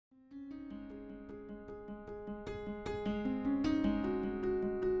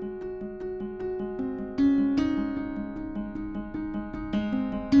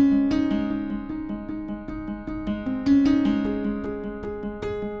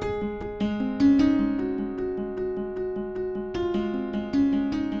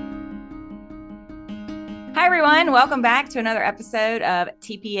everyone. Welcome back to another episode of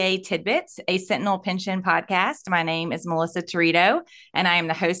TPA Tidbits, a Sentinel Pension podcast. My name is Melissa Torito, and I am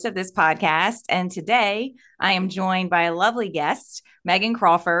the host of this podcast. And today I am joined by a lovely guest, Megan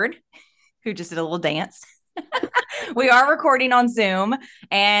Crawford, who just did a little dance. We are recording on Zoom,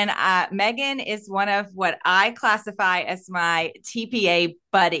 and Megan is one of what I classify as my TPA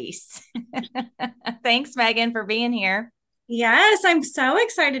buddies. Thanks, Megan, for being here. Yes, I'm so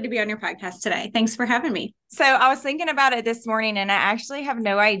excited to be on your podcast today. Thanks for having me. So I was thinking about it this morning, and I actually have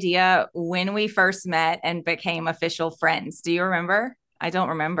no idea when we first met and became official friends. Do you remember? I don't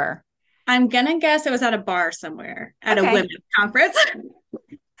remember. I'm going to guess it was at a bar somewhere at a Okay, women's conference.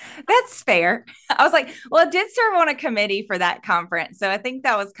 that's fair. I was like, well, I did serve on a committee for that conference. So I think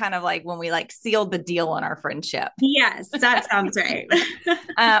that was kind of like when we like sealed the deal on our friendship. Yes, that sounds right.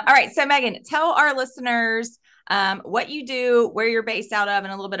 All right. So Megan, tell our listeners what you do, where you're based out of,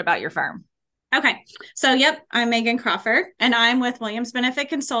 and a little bit about your firm. Okay. So, yep, I'm Megan Crawford and I'm with Williams Benefit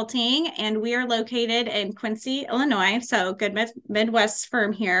Consulting, and we are located in Quincy, Illinois. So, good Midwest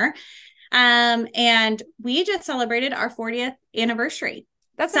firm here. And we just celebrated our 40th anniversary.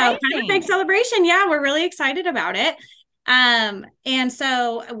 That's So, kind of a big amazing. celebration. Yeah, we're really excited about it. And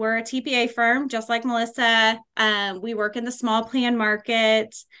so we're a TPA firm, just like Melissa. We work in the small plan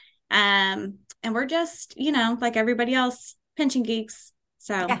market. And we're just, like everybody else, pension geeks.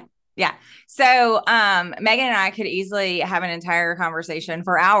 So, Yeah. Yeah. So Megan and I could easily have an entire conversation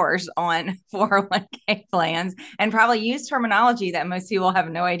for hours on 401k plans and probably use terminology that most people have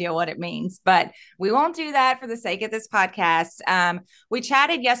no idea what it means. But we won't do that for the sake of this podcast. We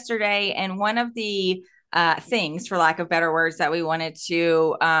chatted yesterday, and one of the things, for lack of better words, that we wanted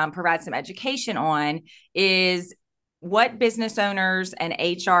to provide some education on is what business owners and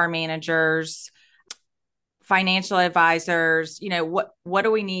HR managers, financial advisors, what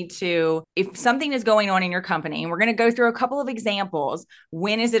do we need to, if something is going on in your company, and we're going to go through a couple of examples,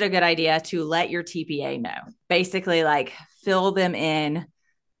 when is it a good idea to let your TPA know? Basically, like, fill them in.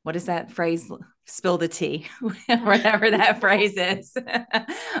 What is that phrase? Spill the tea, whatever that phrase is,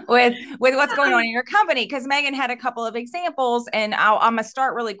 with what's going on in your company. Because Megan had a couple of examples, and I'm gonna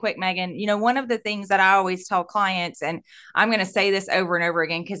start really quick. Megan, one of the things that I always tell clients, and I'm going to say this over and over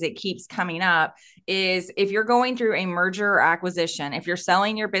again because it keeps coming up, is if you're going through a merger or acquisition, if you're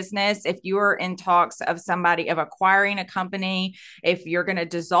selling your business, if you're in talks of somebody of acquiring a company, if you're going to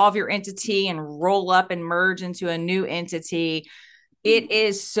dissolve your entity and roll up and merge into a new entity, it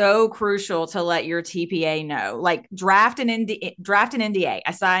is so crucial to let your TPA know. Like, draft an NDA.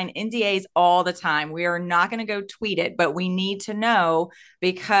 I sign NDAs all the time. We are not going to go tweet it, but we need to know,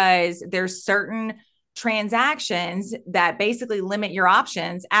 because there's certain transactions that basically limit your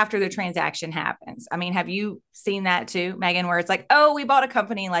options after the transaction happens. I mean, have you seen that too, Megan, where it's like, oh, we bought a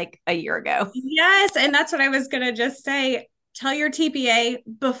company like a year ago? yes. And that's what I was going to just say. Tell your TPA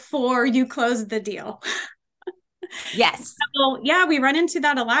before you close the deal. Yes. So, yeah, we run into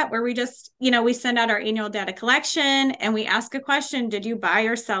that a lot where we just, we send out our annual data collection and we ask a question: did you buy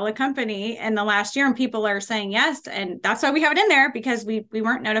or sell a company in the last year? And people are saying yes. And that's why we have it in there, because we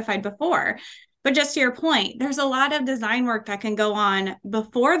weren't notified before. But just to your point, there's a lot of design work that can go on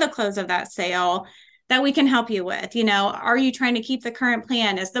before the close of that sale that we can help you with. Are you trying to keep the current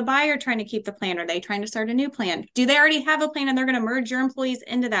plan? Is the buyer trying to keep the plan? Are they trying to start a new plan? Do they already have a plan and they're going to merge your employees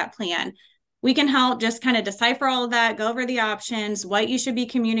into that plan? We can help just kind of decipher all of that, go over the options, what you should be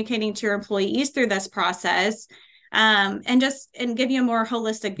communicating to your employees through this process, and give you a more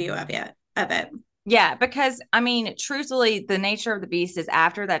holistic view of it. Yeah, because I mean, truthfully, the nature of the beast is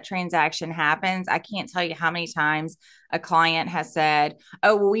after that transaction happens, I can't tell you how many times a client has said,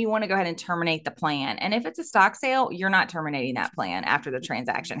 oh, well, we want to go ahead and terminate the plan. And if it's a stock sale, you're not terminating that plan after the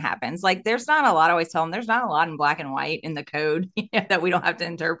transaction happens. Like, there's not a lot, I always tell them, there's not a lot in black and white in the code that we don't have to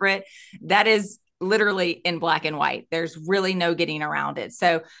interpret. That is literally in black and white. There's really no getting around it.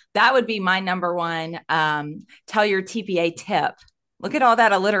 So that would be my number one tell your TPA tip. Look at all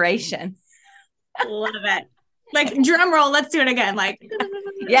that alliteration. Love it. Like, drum roll, let's do it again. Like,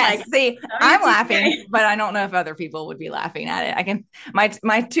 Yes. like, See, oh, your I'm TPA. laughing, but I don't know if other people would be laughing at it. I can,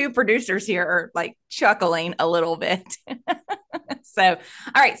 my two producers here are like chuckling a little bit. So,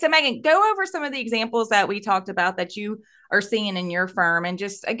 all right. So Megan, go over some of the examples that we talked about that you are seeing in your firm. And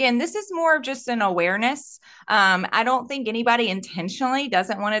just, again, this is more of just an awareness. I don't think anybody intentionally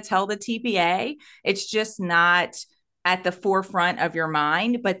doesn't want to tell the TPA. It's just not at the forefront of your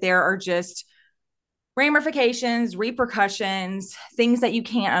mind, but there are just ramifications, repercussions, things that you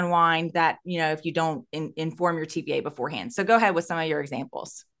can't unwind that, if you don't inform your TPA beforehand. So go ahead with some of your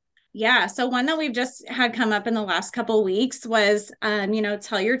examples. Yeah. So one that we've just had come up in the last couple of weeks was,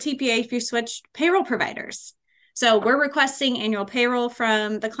 tell your TPA if you switch payroll providers. So we're requesting annual payroll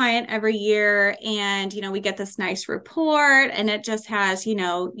from the client every year. And, we get this nice report and it just has,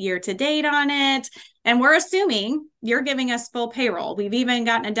 year to date on it. And we're assuming you're giving us full payroll. We've even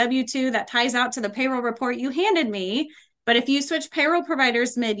gotten a W-2 that ties out to the payroll report you handed me. But if you switch payroll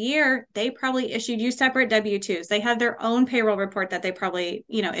providers mid-year, they probably issued you separate W-2s. They have their own payroll report that they probably,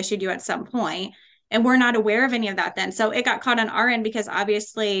 issued you at some point. And we're not aware of any of that then. So it got caught on our end because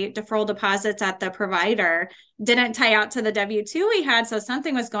obviously deferral deposits at the provider didn't tie out to the W-2 we had. So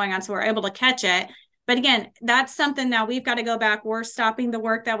something was going on. So we're able to catch it. But again, that's something that we've got to go back. We're stopping the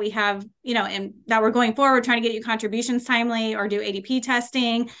work that we have, and that we're going forward, trying to get you contributions timely or do ADP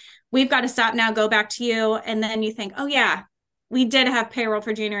testing. We've got to stop now, go back to you. And then you think, oh yeah, we did have payroll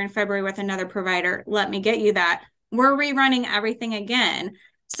for January and February with another provider. Let me get you that. We're rerunning everything again.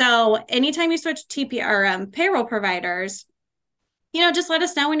 So anytime you switch TP or payroll providers, just let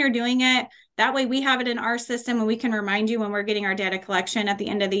us know when you're doing it. That way we have it in our system and we can remind you when we're getting our data collection at the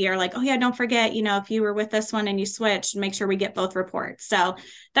end of the year, like, oh yeah, don't forget, if you were with this one and you switched, make sure we get both reports. So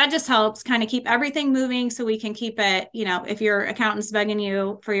that just helps kind of keep everything moving so we can keep it, if your accountant's begging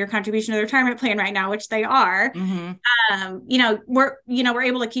you for your contribution to the retirement plan right now, which they are, we're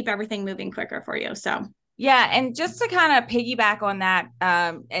able to keep everything moving quicker for you. So yeah. And just to kind of piggyback on that,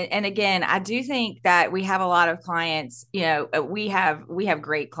 and again, I do think that we have a lot of clients, we have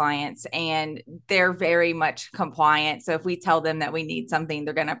great clients and they're very much compliant. So if we tell them that we need something,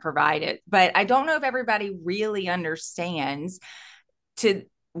 they're going to provide it. But I don't know if everybody really understands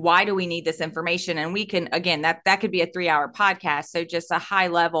why do we need this information? And we can, again, that could be a 3-hour podcast. So just a high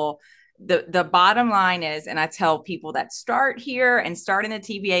level. The bottom line is, and I tell people that start here and start in the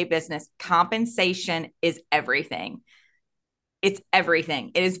TPA business, compensation is everything. It's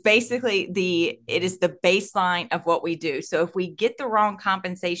everything. It is basically the baseline of what we do. So if we get the wrong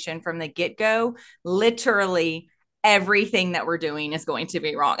compensation from the get-go, literally everything that we're doing is going to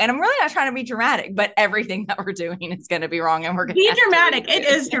be wrong. And I'm really not trying to be dramatic, but everything that we're doing is going to be wrong. And we're going to be dramatic. It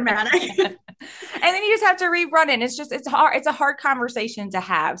is dramatic. And then you just have to rerun it. It's hard. It's a hard conversation to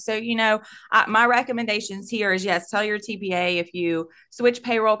have. So, my recommendations here is, yes, tell your TPA if you switch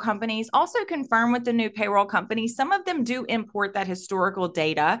payroll companies, also confirm with the new payroll company. Some of them do import that historical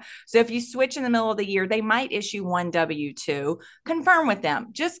data. So if you switch in the middle of the year, they might issue one W-2, confirm with them.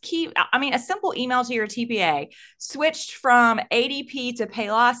 Just a simple email to your TPA. Switched from ADP to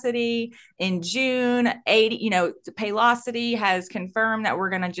Paylocity in June. Paylocity has confirmed that we're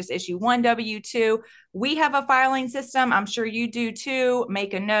going to just issue one W-2. We have a filing system. I'm sure you do too.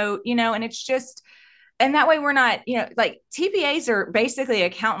 Make a note, and it's just, and that way we're not, like TPAs are basically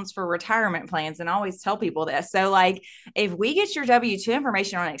accountants for retirement plans, and I always tell people this. So like, if we get your W-2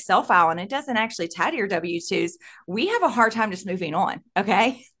 information on an Excel file and it doesn't actually tie to your W-2s, we have a hard time just moving on.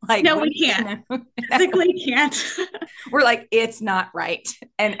 Okay. Like, no, we can't. Physically can't. We're like, it's not right.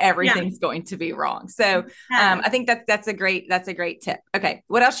 And everything's going to be wrong. So I think that's a great tip. Okay.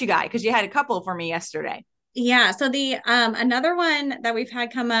 What else you got? Because you had a couple for me yesterday. Yeah. So the another one that we've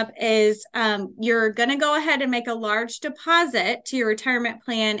had come up is you're going to go ahead and make a large deposit to your retirement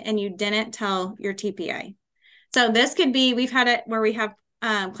plan and you didn't tell your TPA. So this could be, we've had it where we have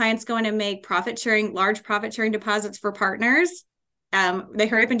clients go in and make large profit sharing deposits for partners. They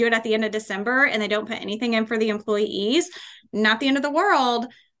hurry up and do it at the end of December and they don't put anything in for the employees. Not the end of the world,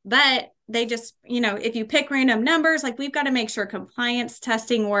 but they just, if you pick random numbers, like we've got to make sure compliance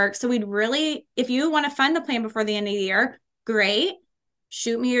testing works. So if you want to fund the plan before the end of the year, great.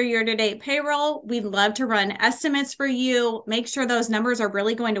 Shoot me your year-to-date payroll. We'd love to run estimates for you. Make sure those numbers are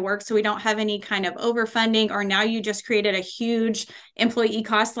really going to work so we don't have any kind of overfunding, or now you just created a huge employee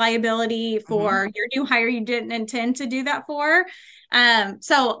cost liability for your new hire you didn't intend to do that for.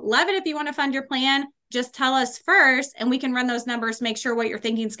 So love it if you want to fund your plan. Just tell us first and we can run those numbers, make sure what you're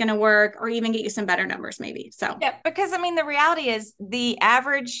thinking is going to work, or even get you some better numbers maybe. So yeah, because the reality is the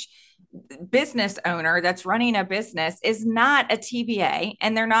average business owner that's running a business is not a TPA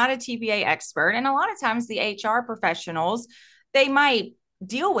and they're not a TPA expert. And a lot of times the HR professionals, they might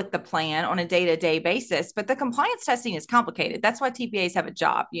deal with the plan on a day-to-day basis, but the compliance testing is complicated. That's why TPAs have a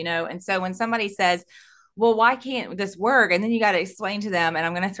job, And so when somebody says, well, why can't this work? And then you got to explain to them, and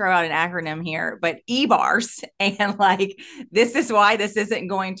I'm going to throw out an acronym here, but EBARS, and like, this is why this isn't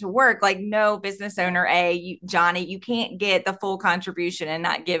going to work. Like, no, business owner Johnny, you can't get the full contribution and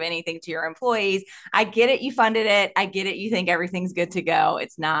not give anything to your employees. I get it. You funded it. I get it. You think everything's good to go.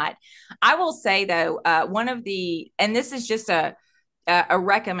 It's not. I will say though, and this is just a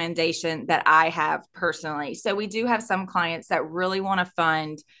recommendation that I have personally. So we do have some clients that really want to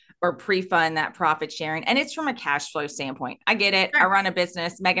fund or pre-fund that profit sharing. And it's from a cash flow standpoint. I get it. I run a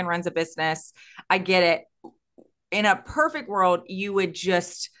business. Megan runs a business. I get it. in a perfect world, you would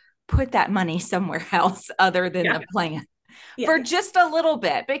just put that money somewhere else other than the plan for just a little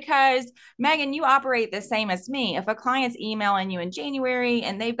bit. Because Megan, you operate the same as me. If a client's emailing you in January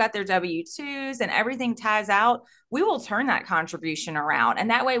and they've got their W-2s and everything ties out, we will turn that contribution around. And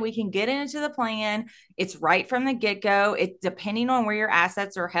that way we can get into the plan. It's right from the get-go. It depending on where your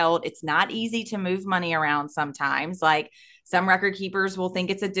assets are held, it's not easy to move money around sometimes. Like some record keepers will think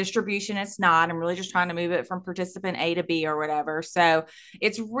it's a distribution. It's not. I'm really just trying to move it from participant A to B or whatever. So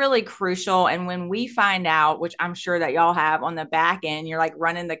it's really crucial. And when we find out, which I'm sure that y'all have on the back end, you're like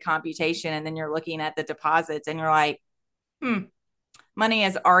running the computation and then you're looking at the deposits and you're like, money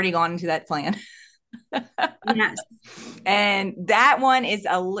has already gone into that plan. Yes. And that one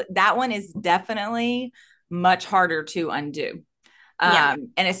is definitely much harder to undo. And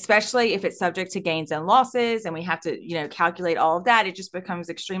especially if it's subject to gains and losses and we have to, calculate all of that, it just becomes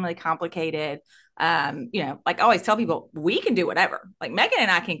extremely complicated. Like I always tell people, we can do whatever. Like Megan and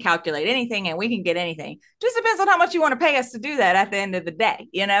I can calculate anything and we can get anything. Just depends on how much you want to pay us to do that at the end of the day,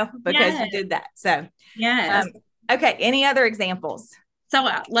 because you did that. So, okay. Any other examples? So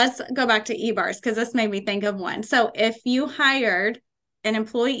let's go back to eBars because this made me think of one. So if you hired an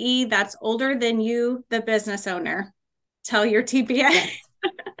employee that's older than you, the business owner, tell your TPA.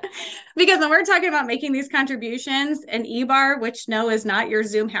 Because when we're talking about making these contributions, an eBar, which no is not your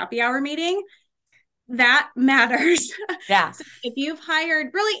Zoom happy hour meeting, that matters. Yeah. So if you've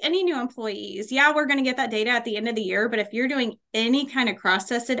hired really any new employees, we're going to get that data at the end of the year. But if you're doing any kind of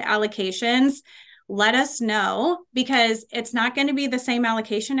cross-tested allocations, let us know, because it's not going to be the same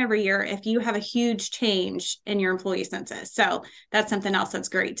allocation every year if you have a huge change in your employee census. So that's something else that's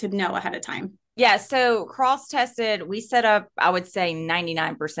great to know ahead of time. Yeah. So cross-tested, we set up, I would say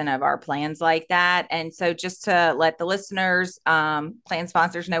 99% of our plans like that. And so just to let the listeners, plan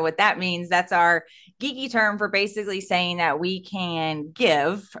sponsors know what that means, that's our geeky term for basically saying that we can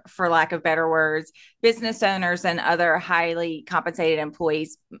give, for lack of better words, business owners and other highly compensated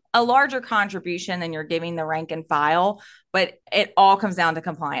employees a larger contribution than you're giving the rank and file, but it all comes down to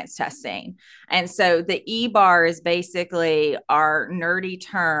compliance testing. And so the eBar is basically our nerdy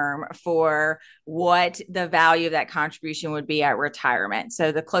term for what the value of that contribution would be at retirement.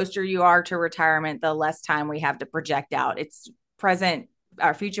 So the closer you are to retirement, the less time we have to project out. It's present,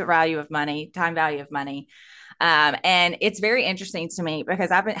 our future value of money, time value of money. And it's very interesting to me because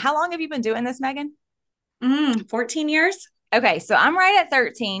how long have you been doing this, Megan? 14 years. Okay. So I'm right at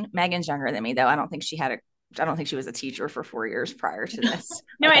 13. Megan's younger than me though. I don't think she was a teacher for 4 years prior to this.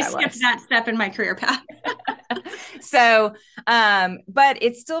 No, I skipped that step in my career path. So, but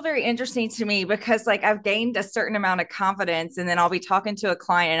it's still very interesting to me because like I've gained a certain amount of confidence and then I'll be talking to a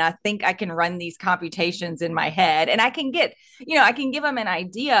client and I think I can run these computations in my head and I can get, I can give them an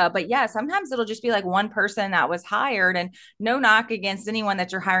idea, but yeah, sometimes it'll just be like one person that was hired, and no knock against anyone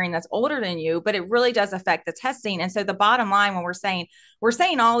that you're hiring that's older than you, but it really does affect the testing. And so the bottom line, when we're saying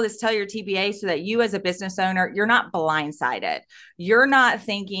all of this, tell your TPA so that you as a business owner, you're not blindsided. You're not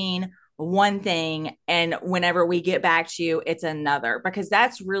thinking one thing and whenever we get back to you, it's another, because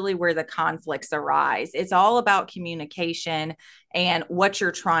that's really where the conflicts arise. It's all about communication and what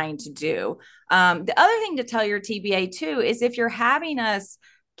you're trying to do. The other thing to tell your TPA too is if you're having us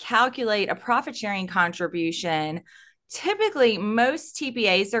calculate a profit sharing contribution, typically most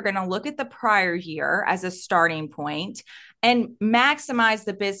TPAs are going to look at the prior year as a starting point and maximize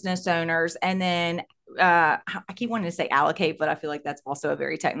the business owners. And then I keep wanting to say allocate, but I feel like that's also a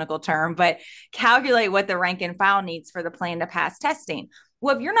very technical term, but calculate what the rank and file needs for the plan to pass testing.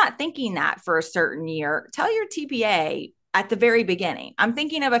 Well, if you're not thinking that for a certain year, tell your TPA at the very beginning, I'm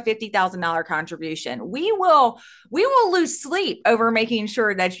thinking of a $50,000 contribution. We will lose sleep over making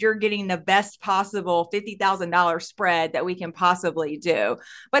sure that you're getting the best possible $50,000 spread that we can possibly do.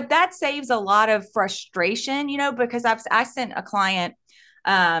 But that saves a lot of frustration, because I sent a client,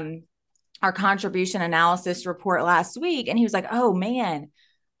 our contribution analysis report last week, and he was like, oh man,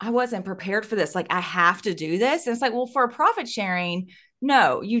 I wasn't prepared for this. Like, I have to do this. And it's like, well, for profit sharing,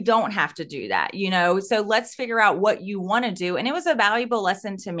 no, you don't have to do that, So let's figure out what you want to do. And it was a valuable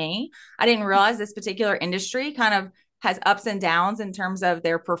lesson to me. I didn't realize this particular industry kind of has ups and downs in terms of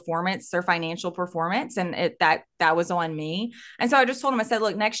their performance, their financial performance. And that was on me. And so I just told him, I said,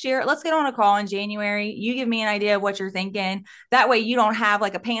 look, next year, let's get on a call in January. You give me an idea of what you're thinking. That way you don't have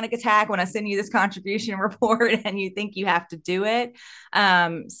like a panic attack when I send you this contribution report and you think you have to do it.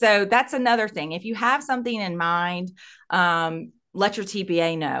 So that's another thing. If you have something in mind, let your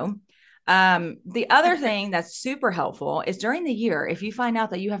TPA know. The other thing that's super helpful is during the year, if you find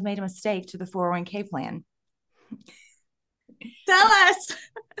out that you have made a mistake to the 401k plan, tell us.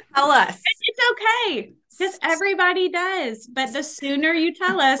 Tell us. It's okay. Because everybody does. But the sooner you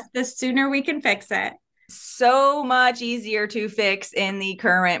tell us, the sooner we can fix it. So much easier to fix in the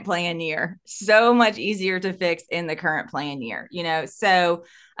current plan year. So much easier to fix in the current plan year, So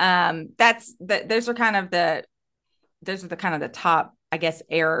those are kind of the top, I guess,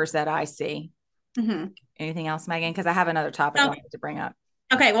 errors that I see. Mm-hmm. Anything else, Megan? Because I have another topic I wanted to bring up.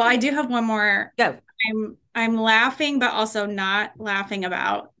 Okay, well, I do have one more. Go. I'm laughing, but also not laughing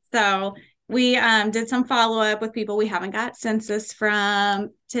about. So we did some follow-up with people we haven't got census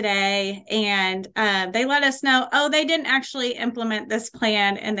from today, and they let us know, oh, they didn't actually implement this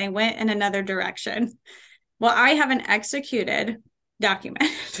plan and they went in another direction. Well, I have an executed document.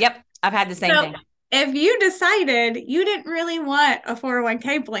 Yep, I've had the same thing. If you decided you didn't really want a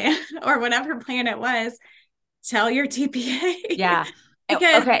 401k plan or whatever plan it was, tell your TPA. Yeah.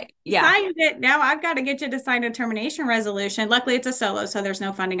 Because signed it, now I've got to get you to sign a termination resolution. Luckily, it's a solo, so there's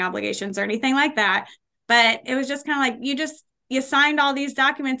no funding obligations or anything like that. But it was just kind of like you signed all these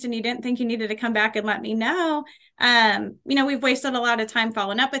documents and you didn't think you needed to come back and let me know. We've wasted a lot of time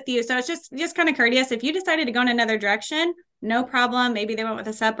following up with you. So it's just kind of courteous. If you decided to go in another direction, no problem. Maybe they went with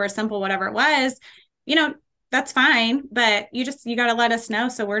a SEP or a simple, whatever it was, that's fine. But you got to let us know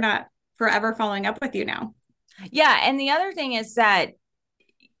so we're not forever following up with you now. Yeah. And the other thing is that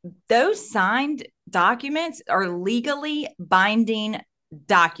those signed documents are legally binding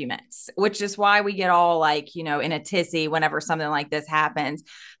documents, which is why we get all in a tizzy whenever something like this happens.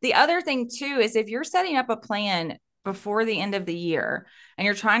 The other thing too is if you're setting up a plan before the end of the year and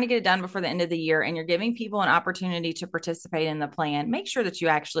you're trying to get it done before the end of the year and you're giving people an opportunity to participate in the plan, make sure that you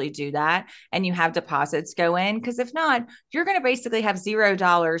actually do that and you have deposits go in. Because if not, you're going to basically have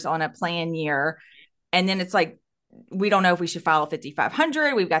 $0 on a plan year. And then it's like, we don't know if we should file a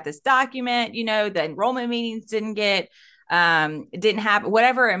 5,500. We've got this document, the enrollment meetings didn't happen,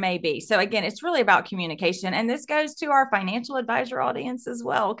 whatever it may be. So again, it's really about communication. And this goes to our financial advisor audience as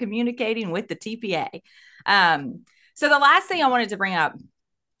well, communicating with the TPA. So the last thing I wanted to bring up,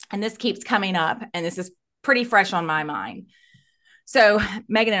 and this keeps coming up, and this is pretty fresh on my mind. So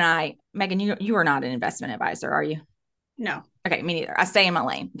Megan, you are not an investment advisor, are you? No. Okay, me neither. I stay in my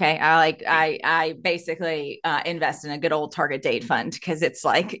lane. Okay. I basically invest in a good old target date fund because it's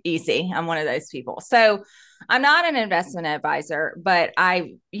easy. I'm one of those people. So I'm not an investment advisor, but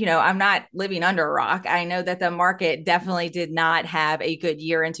I'm not living under a rock. I know that the market definitely did not have a good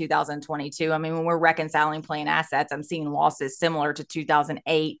year in 2022. I mean, when we're reconciling plan assets, I'm seeing losses similar to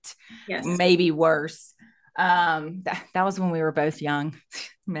 2008, yes, maybe worse. That was when we were both young,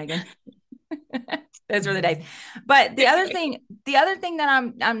 Megan. Those were the days. But the other thing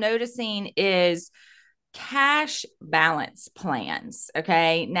that I'm noticing is cash balance plans.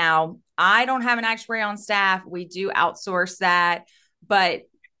 Okay. Now, I don't have an actuary on staff. We do outsource that, but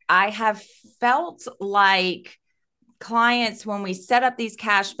I have felt like clients, when we set up these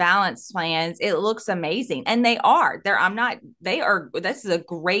cash balance plans, it looks amazing. And they are. This is a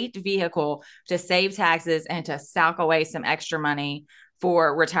great vehicle to save taxes and to sock away some extra money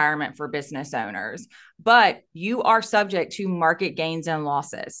for retirement for business owners. But you are subject to market gains and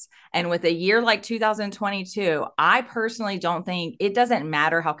losses. And with a year like 2022, I personally don't think it doesn't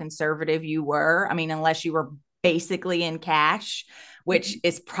matter how conservative you were. I mean, unless you were basically in cash, which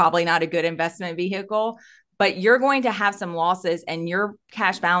is probably not a good investment vehicle, but you're going to have some losses and your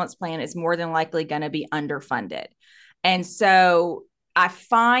cash balance plan is more than likely going to be underfunded. And so I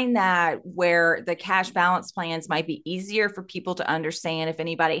find that where the cash balance plans might be easier for people to understand, if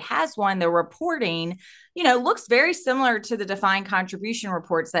anybody has one, the reporting, looks very similar to the defined contribution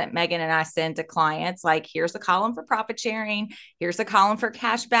reports that Megan and I send to clients. Like, here's a column for profit sharing, here's a column for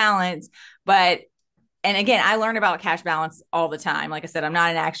cash balance. And again, I learn about cash balance all the time. Like I said, I'm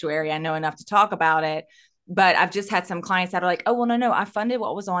not an actuary. I know enough to talk about it. But I've just had some clients that are like, oh, well, no, I funded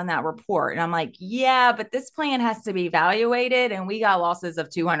what was on that report. And I'm like, yeah, but this plan has to be evaluated. And we got losses of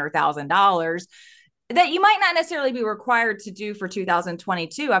 $200,000 that you might not necessarily be required to do for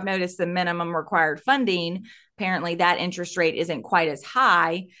 2022. I've noticed the minimum required funding, apparently that interest rate isn't quite as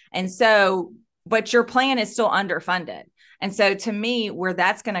high. And so, but your plan is still underfunded. And so to me, where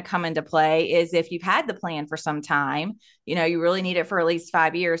that's going to come into play is if you've had the plan for some time, you really need it for at least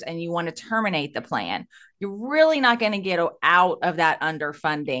 5 years and you want to terminate the plan, you're really not going to get out of that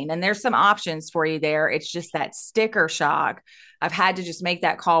underfunding. And there's some options for you there. It's just that sticker shock. I've had to just make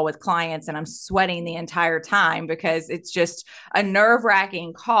that call with clients and I'm sweating the entire time because it's just a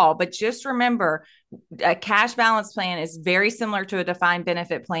nerve-wracking call. But just remember, a cash balance plan is very similar to a defined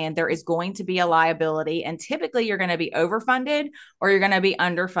benefit plan. There is going to be a liability, and typically you're going to be overfunded or you're going to be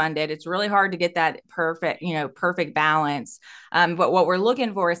underfunded. It's really hard to get that perfect balance. insurance. But what we're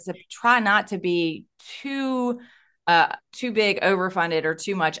looking for is to try not to be too big overfunded or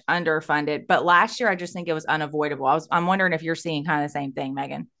too much underfunded. But last year, I just think it was unavoidable. I'm wondering if you're seeing kind of the same thing,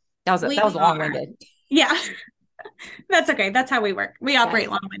 Megan. That was long-winded. Yeah. That's okay. That's how we work. We operate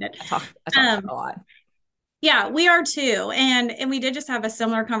Yes. long-winded. I talk a lot. Yeah, we are too. And we did just have a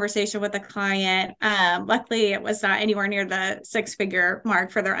similar conversation with a client. Luckily, it was not anywhere near the six-figure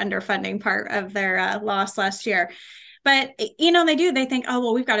mark for their underfunding part of their loss last year. But, they think, oh,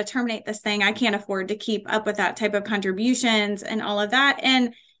 well, we've got to terminate this thing. I can't afford to keep up with that type of contributions and all of that.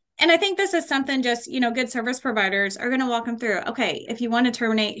 And I think this is something just, good service providers are going to walk them through. Okay, if you want to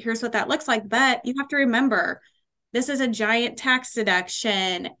terminate, here's what that looks like. But you have to remember, this is a giant tax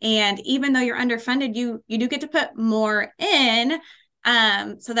deduction. And even though you're underfunded, you do get to put more in.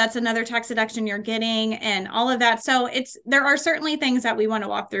 So that's another tax deduction you're getting and all of that. So there are certainly things that we want to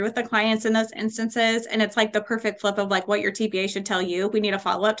walk through with the clients in those instances. And it's like the perfect flip of like what your TPA should tell you. We need a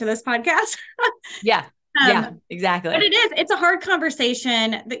follow-up to this podcast. Yeah. Yeah, exactly. But it's a hard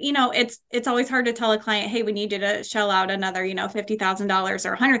conversation that, it's always hard to tell a client, hey, we need you to shell out another, $50,000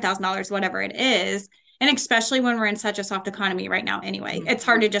 or $100,000, whatever it is. And especially when we're in such a soft economy right now, anyway, it's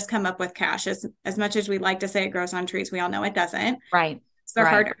hard to just come up with cash as much as we like to say it grows on trees. We all know it doesn't. Right. It's their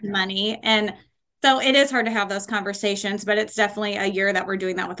hard-earned money. And so it is hard to have those conversations, but it's definitely a year that we're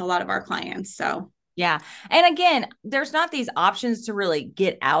doing that with a lot of our clients. So yeah. And again, there's not these options to really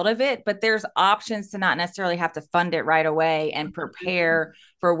get out of it, but there's options to not necessarily have to fund it right away and prepare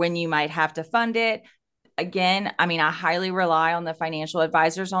for when you might have to fund it. Again, I mean, I highly rely on the financial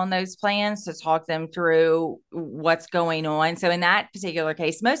advisors on those plans to talk them through what's going on. So in that particular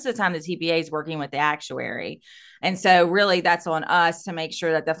case, most of the time the TPA is working with the actuary. And so really that's on us to make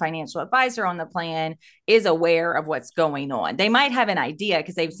sure that the financial advisor on the plan is aware of what's going on. They might have an idea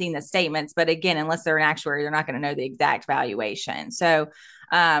because they've seen the statements, but again, unless they're an actuary, they're not going to know the exact valuation. So,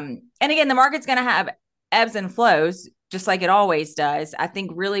 and again, the market's going to have ebbs and flows just like it always does. I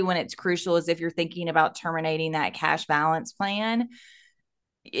think really when it's crucial is if you're thinking about terminating that cash balance plan.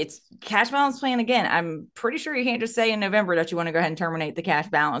 It's cash balance plan again. I'm pretty sure you can't just say in November that you want to go ahead and terminate the cash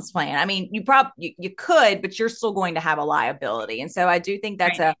balance plan. I mean, you could, but you're still going to have a liability. And so I do think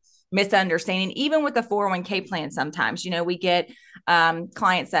that's a misunderstanding. Even with the 401k plan, sometimes, we get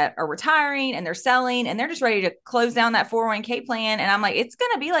clients that are retiring and they're selling and they're just ready to close down that 401k plan. And I'm like, it's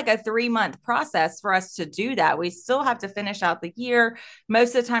going to be like a 3-month process for us to do that. We still have to finish out the year.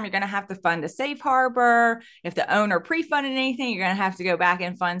 Most of the time, you're going to have to fund a safe harbor. If the owner pre-funded anything, you're going to have to go back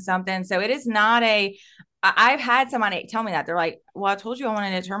and fund something. So it is not I've had somebody tell me that. They're like, well, I told you I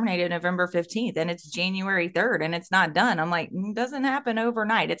wanted to terminate it November 15th and it's January 3rd and it's not done. I'm like, it doesn't happen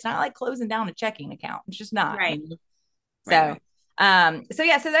overnight. It's not like closing down a checking account. It's just not. Right. So,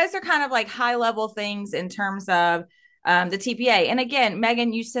 so those are kind of like high level things in terms of the TPA. And again,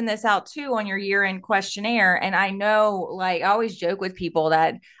 Megan, you send this out too on your year-end questionnaire. And I know, like, I always joke with people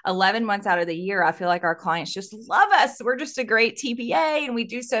that 11 months out of the year, I feel like our clients just love us. We're just a great TPA and we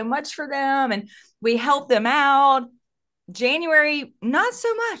do so much for them and we help them out. January, not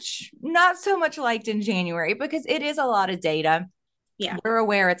so much liked in January because it is a lot of data. Yeah. We're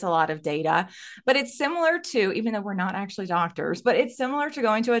aware it's a lot of data, but it's similar to, even though we're not actually doctors, but it's similar to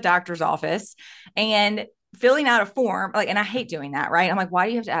going to a doctor's office and filling out a form. Like, and I hate doing that, right? I'm like, why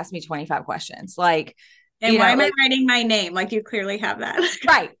do you have to ask me 25 questions? Like, and why am I writing my name? Like, you clearly have that.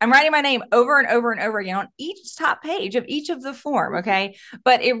 Right. I'm writing my name over and over and over again on each top page of each of the form. Okay.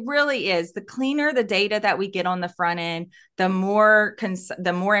 But it really is, the cleaner the data that we get on the front end, the more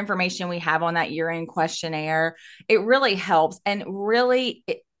information we have on that year-end questionnaire, it really helps. And really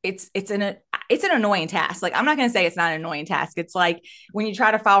it's an annoying task. Like, I'm not going to say it's not an annoying task. It's like when you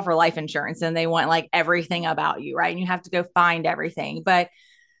try to file for life insurance and they want like everything about you, right? And you have to go find everything. But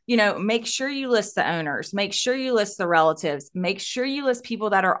make sure you list the owners, make sure you list the relatives, make sure you list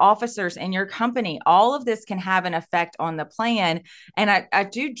people that are officers in your company. All of this can have an effect on the plan. And I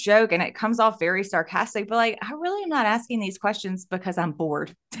do joke, and it comes off very sarcastic, but like, I really am not asking these questions because I'm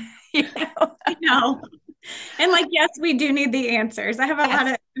bored. No. And like, yes, we do need the answers. I've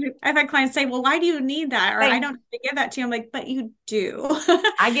had clients say, well, why do you need that? Or I don't have to give that to you. I'm like, but you do.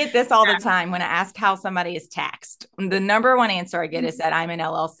 I get this all the time when I ask how somebody is taxed. The number one answer I get is that I'm an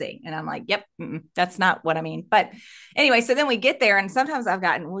LLC. And I'm like, yep, that's not what I mean. But anyway, so then we get there and sometimes I've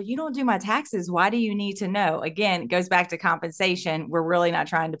gotten, well, you don't do my taxes. Why do you need to know? Again, it goes back to compensation. We're really not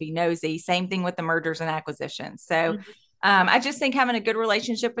trying to be nosy. Same thing with the mergers and acquisitions. So I just think having a good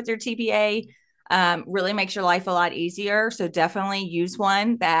relationship with your TPA really makes your life a lot easier. So definitely use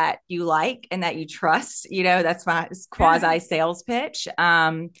one that you like and that you trust. That's my quasi sales pitch.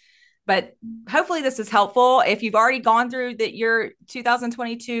 But But hopefully this is helpful. If you've already gone through your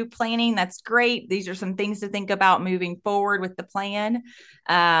 2022 planning, that's great. These are some things to think about moving forward with the plan.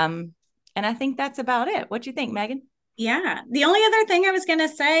 And I think that's about it. What do you think, Megan? Yeah. The only other thing I was going to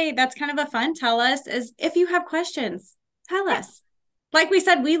say that's kind of a fun tell us is if you have questions, tell us. Like we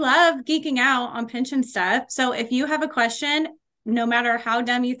said, we love geeking out on pension stuff. So if you have a question, no matter how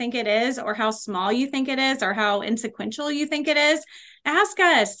dumb you think it is, or how small you think it is, or how inconsequential you think it is, ask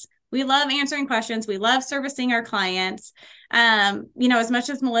us. We love answering questions. We love servicing our clients. As much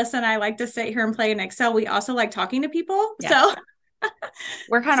as Melissa and I like to sit here and play in Excel, we also like talking to people. Yes. So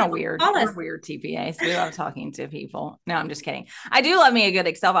we're kind of weird. We're weird TPAs. We love talking to people. No, I'm just kidding. I do love me a good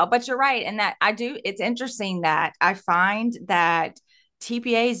Excel file, but you're right. And that it's interesting that I find that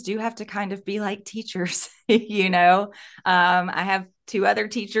TPAs do have to kind of be like teachers, I have 2 other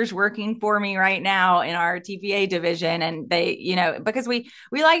teachers working for me right now in our TPA division. And they, because we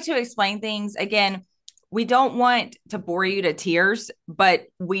like to explain things. Again, we don't want to bore you to tears, but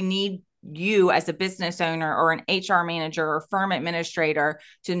we need you as a business owner or an HR manager or firm administrator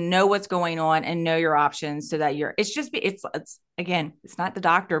to know what's going on and know your options so that it's not the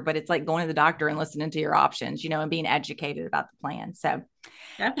doctor, but it's like going to the doctor and listening to your options, and being educated about the plan. So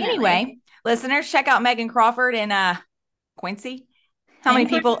definitely. Anyway, listeners, check out Megan Crawford in Quincy. How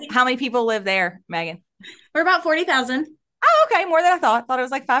many people live there, Megan? We're about 40,000. Oh, okay. More than I thought. Thought it was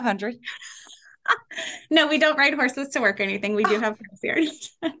like 500. No, we don't ride horses to work or anything. We do have cars here. Do you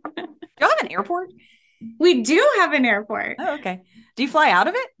have an airport? We do have an airport. Oh, okay. Do you fly out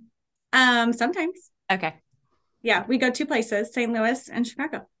of it? Sometimes. Okay. Yeah, we go 2 places, St. Louis and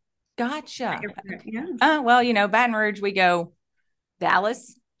Chicago. Gotcha. Yeah. Well, Baton Rouge, we go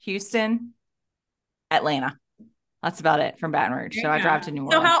Dallas, Houston, Atlanta. That's about it from Baton Rouge. Yeah. So I drive to New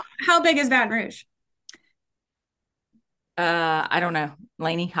Orleans. So how big is Baton Rouge? I don't know.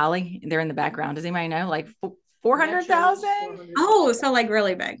 Lainey, Holly, they're in the background. Does anybody know? Like 400,000? Oh, so like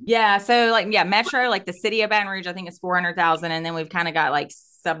really big. Yeah. So Metro, like the city of Baton Rouge, I think is 400,000. And then we've kind of got like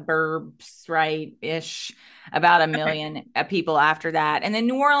suburbs, right? Ish, about 1 million people after that. And then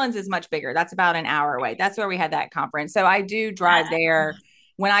New Orleans is much bigger. That's about an hour away. That's where we had that conference. So I do drive there.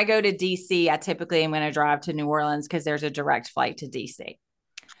 When I go to DC, I typically am going to drive to New Orleans because there's a direct flight to DC.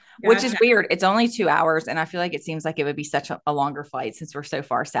 Which is weird. It's only 2 hours. And I feel like it seems like it would be such a longer flight since we're so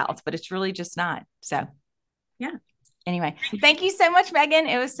far south, but it's really just not. So, yeah. Anyway, thank you so much, Megan.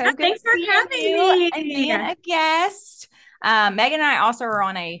 It was so good. Thanks for having me and being a guest. Megan and I also are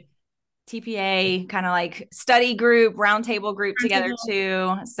on a TPA kind of like study group, roundtable group together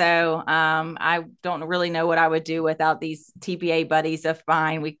too. So I don't really know what I would do without these TPA buddies of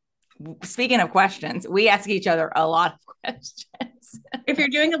mine. Speaking of questions, we ask each other a lot of questions. If you're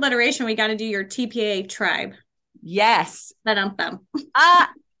doing alliteration, we got to do your TPA tribe. Yes.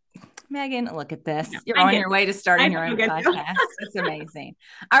 Megan, look at this. You're on your way to starting your own podcast. It's amazing.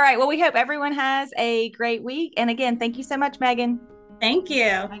 All right. Well, we hope everyone has a great week. And again, thank you so much, Megan. Thank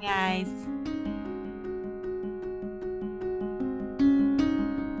you. Bye, guys.